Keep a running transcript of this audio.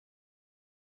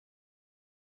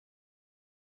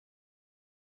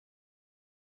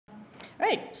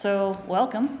Great, so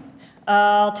welcome.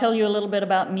 I'll tell you a little bit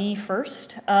about me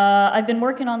first. I've been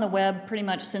working on the web pretty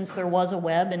much since there was a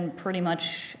web in pretty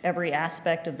much every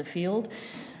aspect of the field.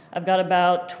 I've got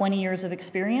about 20 years of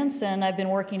experience, and I've been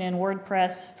working in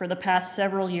WordPress for the past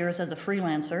several years as a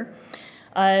freelancer.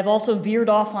 I've also veered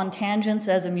off on tangents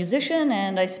as a musician,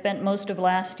 and I spent most of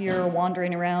last year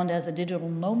wandering around as a digital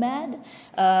nomad.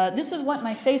 This is what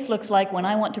my face looks like when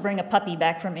I want to bring a puppy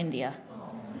back from India.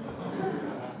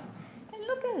 And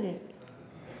look at it.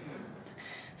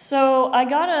 So I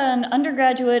got an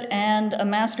undergraduate and a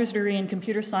master's degree in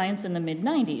computer science in the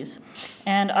mid-90s.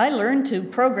 And I learned to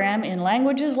program in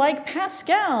languages like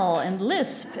Pascal and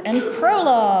Lisp and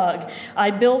Prolog. I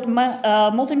built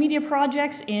multimedia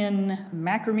projects in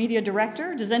Macromedia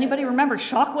Director. Does anybody remember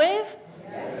Shockwave?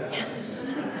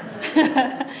 Yes.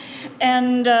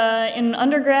 And in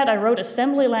undergrad, I wrote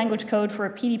assembly language code for a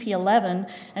PDP-11,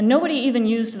 and nobody even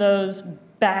used those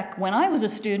back when I was a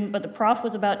student, but the prof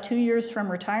was about 2 years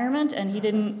from retirement, and he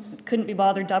couldn't be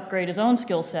bothered to upgrade his own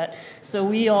skill set, so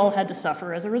we all had to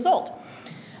suffer as a result.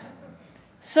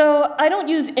 So I don't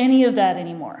use any of that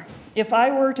anymore. If I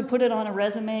were to put it on a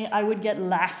resume, I would get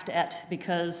laughed at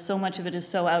because so much of it is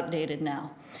so outdated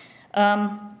now.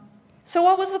 So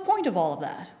what was the point of all of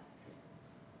that?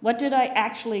 What did I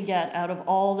actually get out of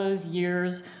all those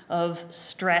years of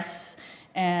stress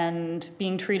and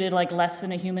being treated like less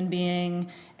than a human being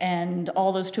and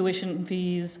all those tuition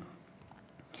fees?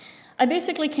 I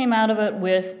basically came out of it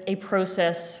with a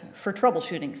process for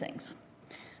troubleshooting things.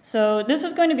 So this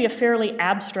is going to be a fairly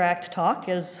abstract talk,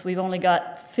 as we've only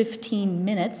got 15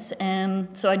 minutes, and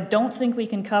so I don't think we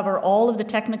can cover all of the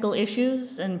technical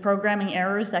issues and programming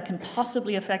errors that can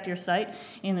possibly affect your site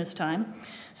in this time.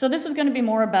 So this is going to be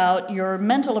more about your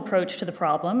mental approach to the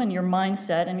problem and your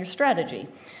mindset and your strategy.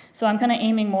 So I'm kind of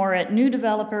aiming more at new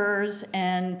developers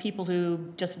and people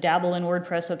who just dabble in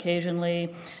WordPress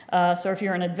occasionally. So if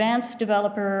you're an advanced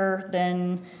developer,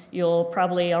 then you'll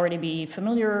probably already be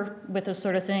familiar with this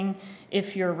sort of thing.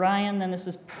 If you're Ryan, then this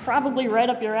is probably right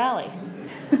up your alley.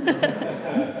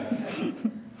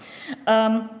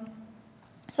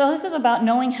 So this is about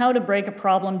knowing how to break a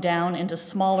problem down into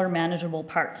smaller, manageable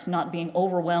parts, not being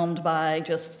overwhelmed by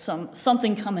just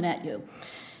something coming at you.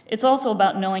 It's also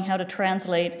about knowing how to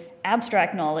translate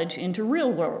abstract knowledge into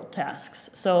real-world tasks.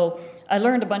 So I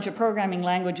learned a bunch of programming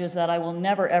languages that I will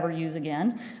never, ever use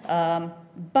again,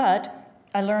 but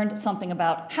I learned something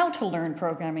about how to learn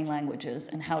programming languages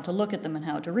and how to look at them and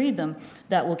how to read them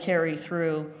that will carry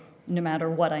through no matter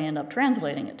what I end up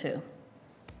translating it to.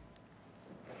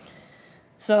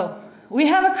 So we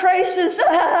have a crisis.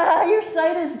 Ah, your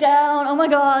site is down. Oh my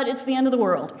God, it's the end of the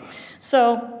world.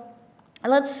 So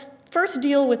let's first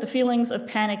deal with the feelings of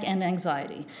panic and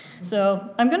anxiety.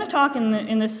 So I'm going to talk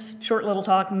in this short little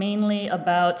talk mainly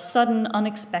about sudden,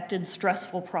 unexpected,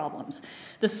 stressful problems.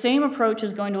 The same approach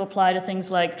is going to apply to things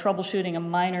like troubleshooting a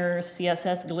minor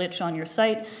CSS glitch on your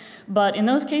site, but in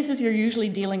those cases you're usually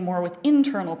dealing more with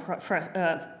internal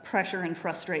pressure and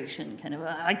frustration, kind of,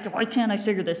 why can't I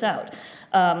figure this out?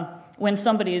 When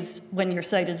your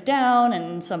site is down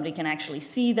and somebody can actually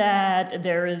see that,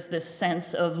 there is this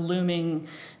sense of looming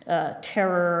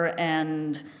terror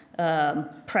and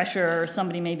pressure.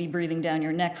 Somebody may be breathing down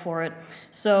your neck for it.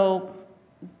 So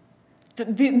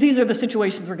these are the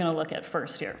situations we're going to look at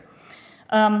first here.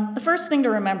 The first thing to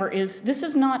remember is this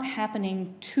is not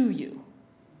happening to you.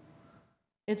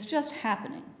 It's just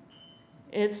happening.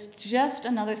 It's just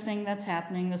another thing that's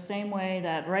happening the same way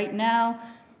that right now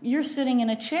you're sitting in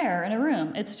a chair in a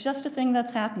room. It's just a thing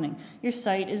that's happening. Your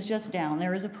site is just down.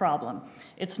 There is a problem.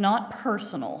 It's not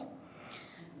personal.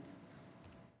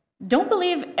 Don't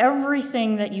believe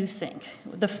everything that you think.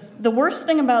 The worst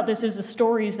thing about this is the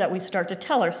stories that we start to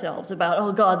tell ourselves about,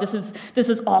 oh God, this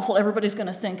is awful. Everybody's going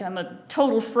to think I'm a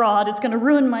total fraud. It's going to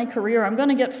ruin my career. I'm going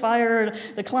to get fired.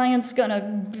 The client's going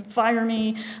to fire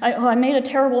me. I made a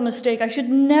terrible mistake. I should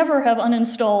never have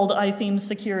uninstalled iThemes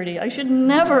security. I should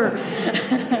never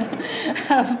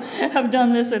have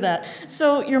done this or that.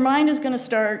 So your mind is going to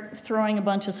start throwing a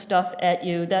bunch of stuff at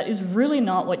you that is really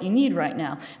not what you need right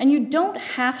now. And you don't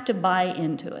have to buy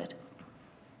into it.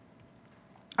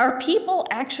 Are people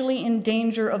actually in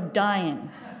danger of dying?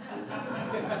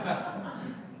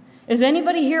 Is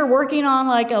anybody here working on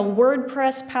like a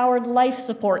WordPress-powered life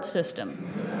support system?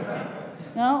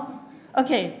 No?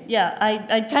 Okay, yeah,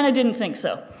 I kind of didn't think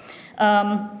so.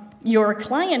 Your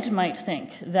client might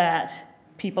think that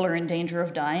people are in danger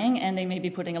of dying and they may be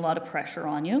putting a lot of pressure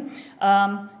on you.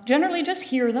 Generally, just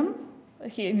hear them,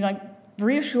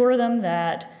 reassure them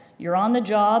that you're on the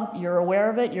job, you're aware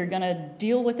of it, you're going to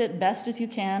deal with it best as you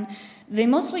can. They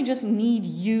mostly just need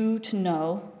you to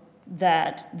know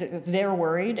that they're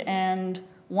worried, and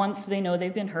once they know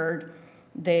they've been heard,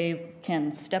 they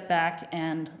can step back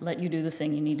and let you do the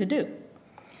thing you need to do.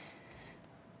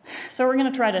 So we're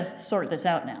going to try to sort this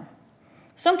out now.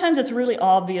 Sometimes it's really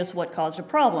obvious what caused a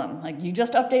problem. Like you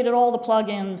just updated all the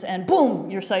plugins and boom,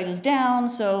 your site is down,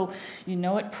 so you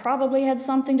know it probably had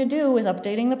something to do with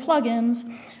updating the plugins.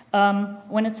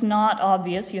 When it's not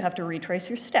obvious, you have to retrace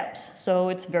your steps. So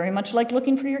it's very much like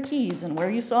looking for your keys and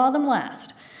where you saw them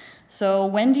last. So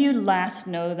when do you last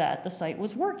know that the site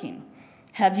was working?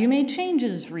 Have you made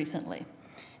changes recently?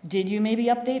 Did you maybe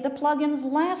update the plugins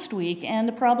last week and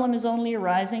the problem is only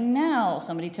arising now?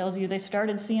 Somebody tells you they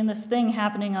started seeing this thing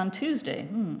happening on Tuesday.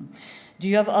 Do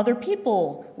you have other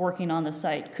people working on the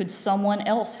site? Could someone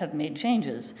else have made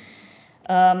changes?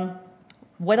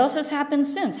 What else has happened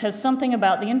since? Has something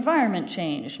about the environment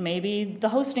changed? Maybe the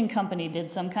hosting company did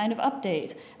some kind of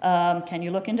update. Can you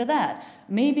look into that?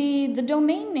 Maybe the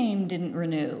domain name didn't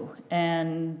renew,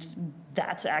 and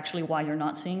that's actually why you're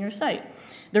not seeing your site.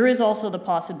 There is also the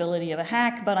possibility of a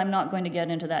hack, but I'm not going to get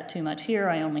into that too much here.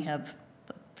 I only have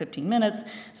 15 minutes,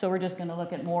 so we're just going to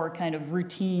look at more kind of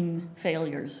routine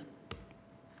failures.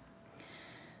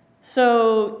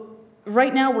 So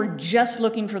right now we're just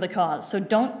looking for the cause, so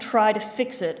don't try to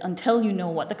fix it until you know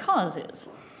what the cause is.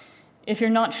 If you're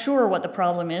not sure what the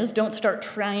problem is, don't start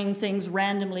trying things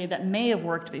randomly that may have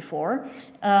worked before.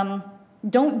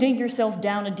 Don't dig yourself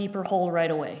down a deeper hole right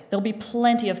away. There'll be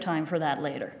plenty of time for that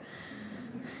later.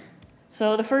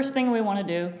 So the first thing we want to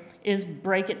do is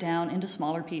break it down into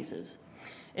smaller pieces.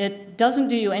 It doesn't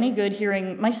do you any good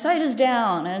hearing, my site is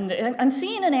down and I'm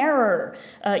seeing an error.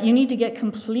 You need to get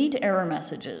complete error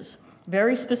messages,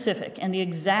 very specific, and the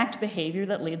exact behavior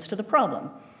that leads to the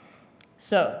problem.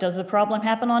 So, does the problem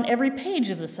happen on every page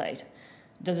of the site?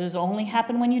 Does this only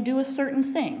happen when you do a certain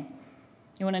thing?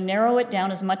 You want to narrow it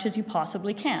down as much as you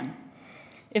possibly can.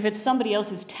 If it's somebody else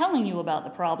who's telling you about the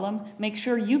problem, make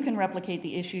sure you can replicate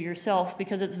the issue yourself,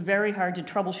 because it's very hard to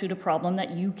troubleshoot a problem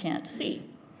that you can't see.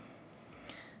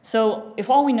 So if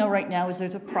all we know right now is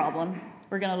there's a problem,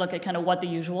 we're going to look at kind of what the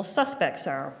usual suspects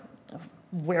are,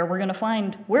 where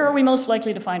are we most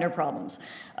likely to find our problems.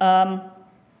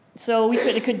 So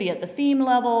it could be at the theme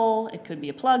level, it could be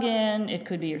a plugin, it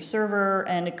could be your server,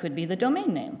 and it could be the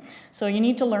domain name. So you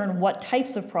need to learn what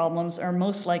types of problems are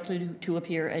most likely to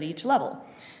appear at each level.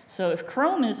 So if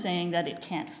Chrome is saying that it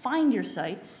can't find your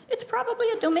site, it's probably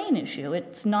a domain issue.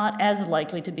 It's not as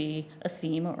likely to be a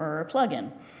theme or a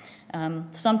plugin.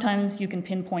 Sometimes you can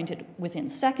pinpoint it within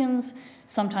seconds.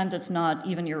 Sometimes it's not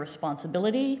even your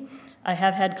responsibility. I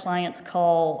have had clients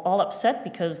call all upset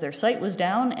because their site was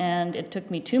down, and it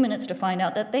took me 2 minutes to find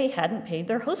out that they hadn't paid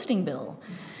their hosting bill.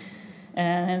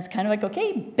 And it's kind of like,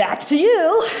 okay, back to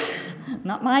you,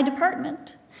 not my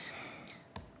department.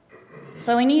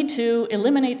 So we need to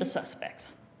eliminate the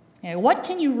suspects. Okay, what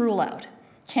can you rule out?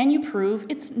 Can you prove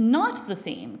it's not the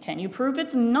theme? Can you prove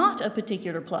it's not a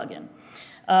particular plugin?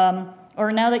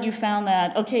 Or now that you found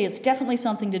that, okay, it's definitely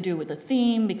something to do with the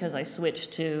theme because I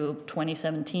switched to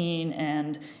 2017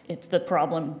 and the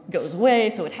problem goes away,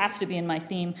 so it has to be in my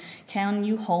theme, can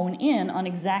you hone in on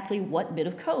exactly what bit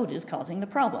of code is causing the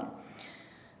problem?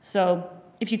 So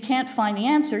if you can't find the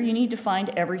answer, you need to find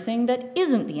everything that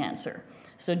isn't the answer.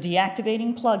 So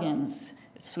deactivating plugins,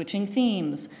 switching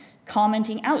themes,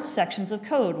 commenting out sections of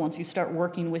code once you start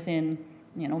working within,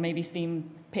 maybe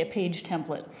theme page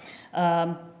template.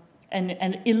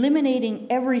 And eliminating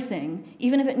everything,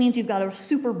 even if it means you've got a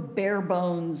super bare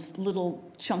bones little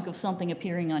chunk of something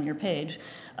appearing on your page,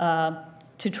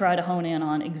 to try to hone in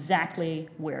on exactly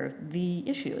where the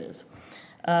issue is.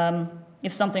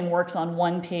 If something works on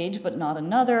one page but not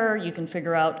another, you can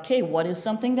figure out, okay, what is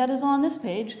something that is on this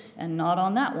page and not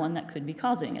on that one that could be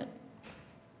causing it?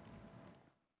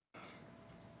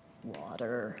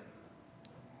 Water.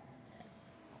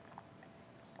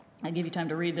 I give you time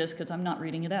to read this because I'm not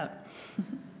reading it out.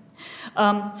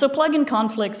 So plugin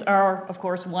conflicts are, of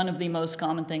course, one of the most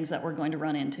common things that we're going to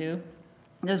run into.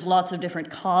 There's lots of different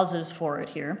causes for it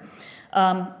here.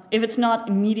 If it's not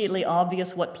immediately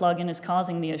obvious what plugin is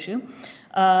causing the issue,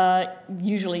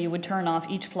 usually you would turn off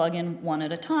each plugin one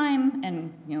at a time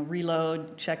and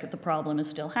reload, check if the problem is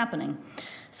still happening.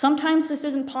 Sometimes this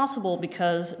isn't possible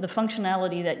because the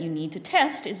functionality that you need to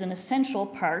test is an essential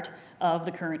part of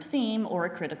the current theme or a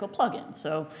critical plugin.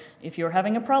 So if you're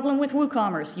having a problem with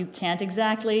WooCommerce, you can't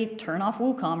exactly turn off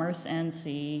WooCommerce and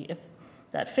see if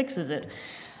that fixes it.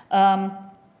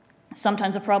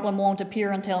 Sometimes a problem won't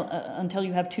appear until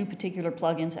you have two particular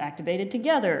plugins activated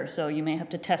together, so you may have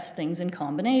to test things in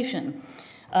combination.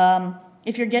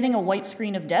 If you're getting a white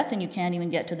screen of death and you can't even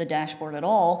get to the dashboard at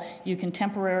all, you can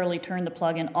temporarily turn the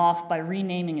plugin off by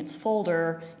renaming its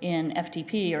folder in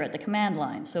FTP or at the command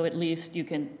line. So at least you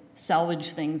can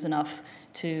salvage things enough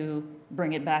to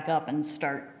bring it back up and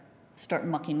start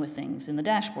mucking with things in the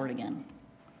dashboard again.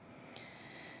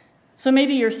 So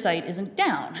maybe your site isn't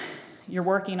down. You're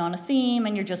working on a theme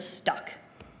and you're just stuck.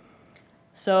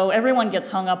 So everyone gets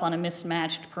hung up on a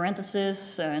mismatched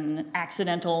parenthesis, an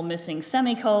accidental missing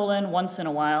semicolon once in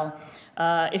a while.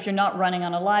 If you're not running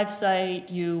on a live site,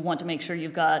 you want to make sure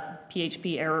you've got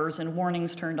PHP errors and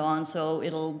warnings turned on, so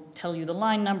it'll tell you the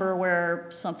line number where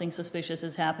something suspicious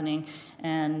is happening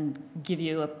and give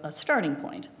you a starting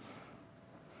point.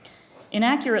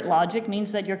 Inaccurate logic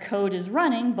means that your code is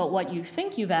running, but what you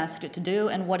think you've asked it to do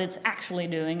and what it's actually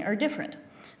doing are different.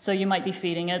 So you might be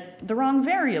feeding it the wrong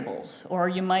variables, or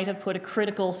you might have put a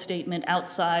critical statement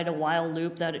outside a while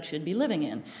loop that it should be living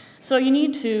in. So you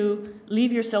need to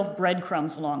leave yourself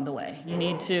breadcrumbs along the way. You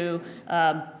need to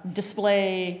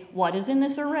display what is in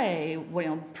this array,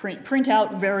 print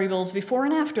out variables before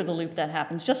and after the loop that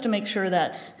happens, just to make sure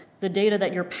that the data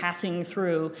that you're passing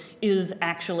through is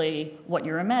actually what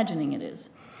you're imagining it is.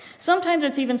 Sometimes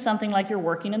it's even something like you're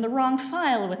working in the wrong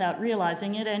file without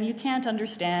realizing it, and you can't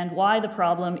understand why the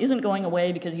problem isn't going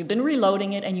away because you've been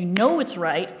reloading it and you know it's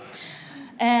right.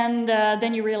 And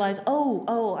then you realize,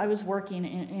 oh, I was working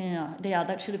yeah,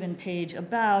 that should have been page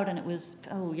about, and it was,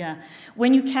 oh yeah.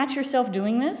 When you catch yourself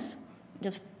doing this,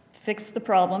 just fix the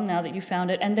problem now that you found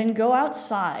it, and then go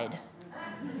outside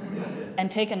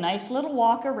and take a nice little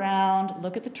walk around,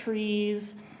 look at the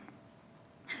trees,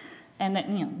 and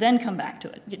then come back to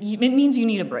it. It means you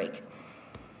need a break.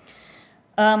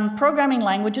 Programming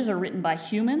languages are written by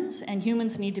humans, and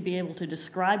humans need to be able to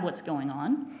describe what's going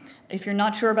on. If you're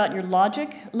not sure about your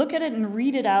logic, look at it and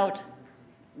read it out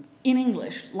in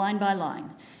English, line by line.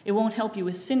 It won't help you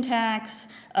with syntax,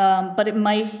 but it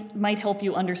might help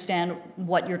you understand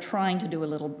what you're trying to do a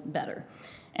little better.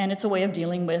 And it's a way of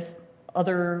dealing with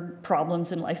other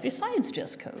problems in life besides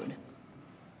just code.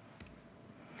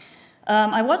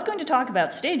 I was going to talk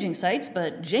about staging sites,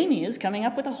 but Jamie is coming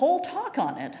up with a whole talk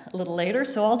on it a little later,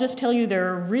 so I'll just tell you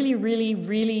they're really, really,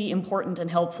 really important and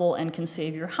helpful and can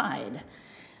save your hide.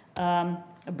 A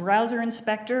browser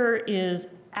inspector is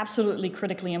absolutely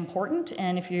critically important,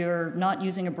 and if you're not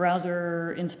using a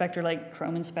browser inspector like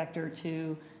Chrome Inspector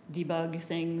to debug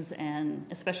things, and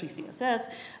especially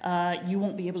CSS, you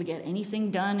won't be able to get anything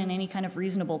done in any kind of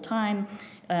reasonable time.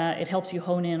 It helps you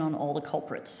hone in on all the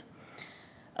culprits.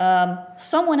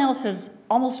 Someone else has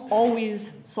almost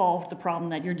always solved the problem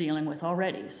that you're dealing with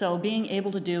already. So being able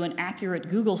to do an accurate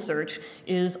Google search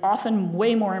is often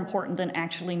way more important than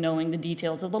actually knowing the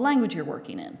details of the language you're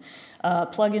working in.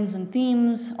 Plugins and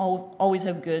themes always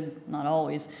have good, not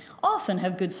always, often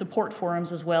have good support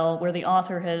forums as well, where the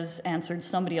author has answered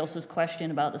somebody else's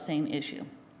question about the same issue.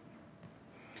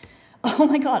 Oh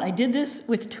my God, I did this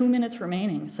with 2 minutes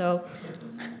remaining. So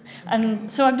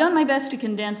I've done my best to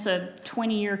condense a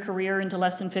 20-year career into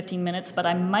less than 15 minutes, but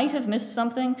I might have missed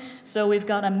something, so we've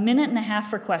got 1.5 minutes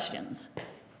for questions.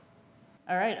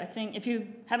 All right, I think if you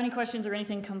have any questions or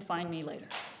anything, come find me later.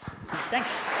 Thanks.